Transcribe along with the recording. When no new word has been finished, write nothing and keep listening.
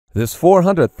This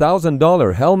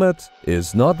 $400,000 helmet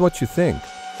is not what you think.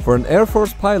 For an Air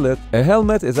Force pilot, a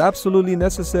helmet is absolutely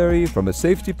necessary from a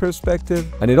safety perspective,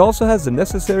 and it also has the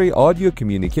necessary audio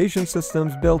communication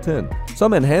systems built in.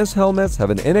 Some enhanced helmets have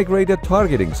an integrated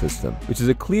targeting system, which is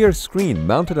a clear screen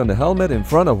mounted on the helmet in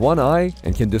front of one eye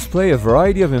and can display a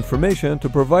variety of information to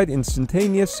provide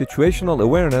instantaneous situational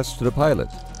awareness to the pilot.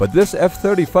 But this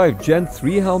F-35 Gen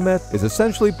 3 helmet is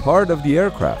essentially part of the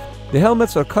aircraft. The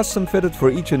helmets are custom fitted for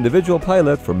each individual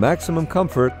pilot for maximum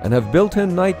comfort and have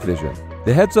built-in night vision.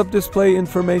 The heads-up display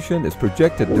information is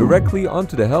projected directly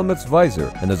onto the helmet's visor,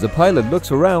 and as the pilot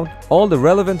looks around, all the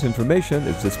relevant information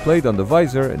is displayed on the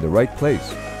visor in the right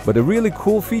place. But a really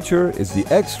cool feature is the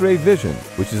X-ray vision,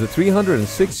 which is a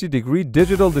 360-degree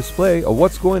digital display of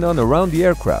what's going on around the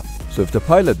aircraft. So if the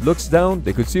pilot looks down,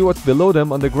 they could see what's below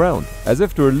them on the ground, as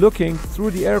if they were looking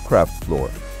through the aircraft floor.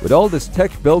 With all this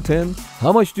tech built in,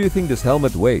 how much do you think this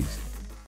helmet weighs?